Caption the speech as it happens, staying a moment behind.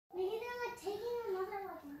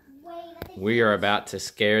We are about to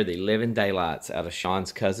scare the living daylights out of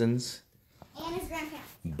Sean's cousins. And his grandparents.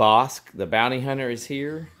 Bosk, the bounty hunter, is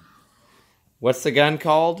here. What's the gun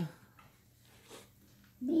called?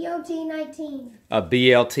 BLT-19. A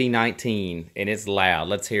BLT-19, and it's loud.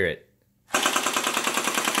 Let's hear it.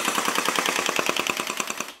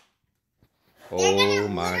 Oh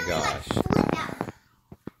my gosh.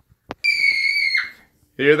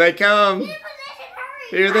 Here they come.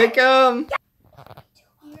 Here they come.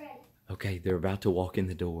 Okay, they're about to walk in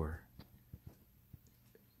the door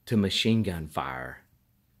to machine gun fire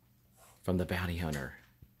from the bounty hunter.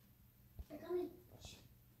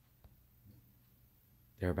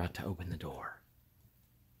 They're about to open the door.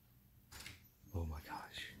 Oh my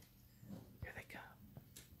gosh. Here they come.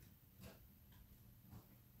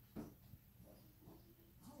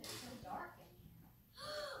 Oh, it's so dark in here.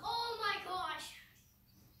 Oh my gosh.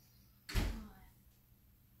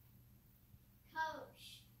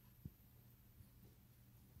 Coach.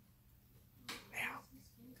 Now.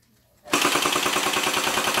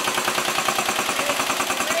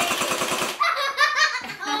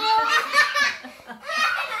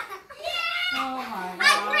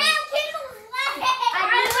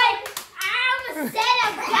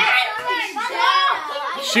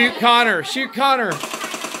 Shoot Connor! Shoot Connor!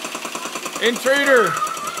 Intruder!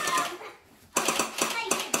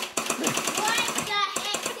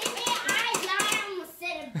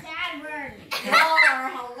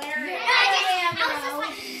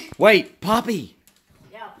 Wait, Poppy!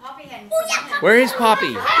 Yeah, Poppy had. Where is Poppy?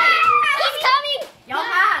 He's coming! Y'all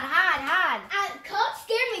hide. Coach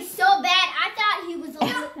scared me so bad. I thought he was a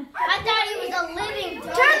living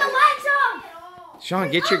dog. Turn the lights off! Sean,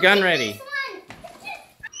 get your gun ready.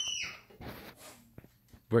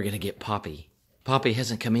 We're gonna get Poppy. Poppy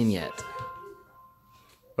hasn't come in yet.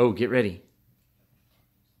 Oh, get ready.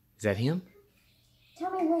 Is that him?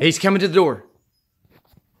 Tell me when. He's coming to the door.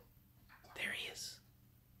 There he is.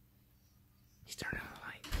 He's turning on the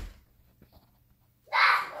light.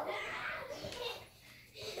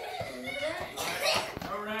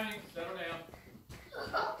 No running, settle down.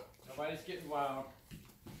 Nobody's getting wild.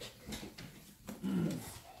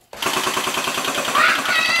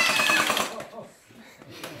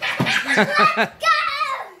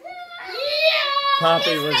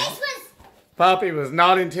 Poppy was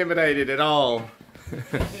not intimidated at all.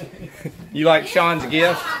 You like Sean's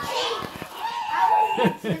gift?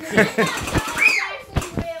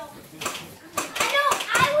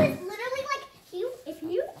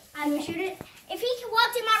 If he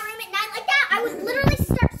walked in my room at night like that, I would literally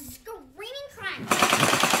start screaming, crying.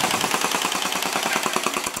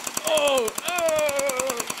 Oh!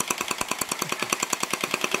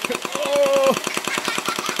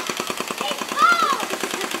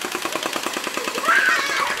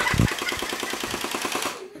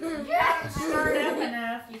 Stirred up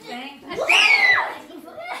enough, you think? Look at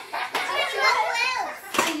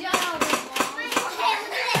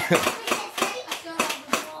this.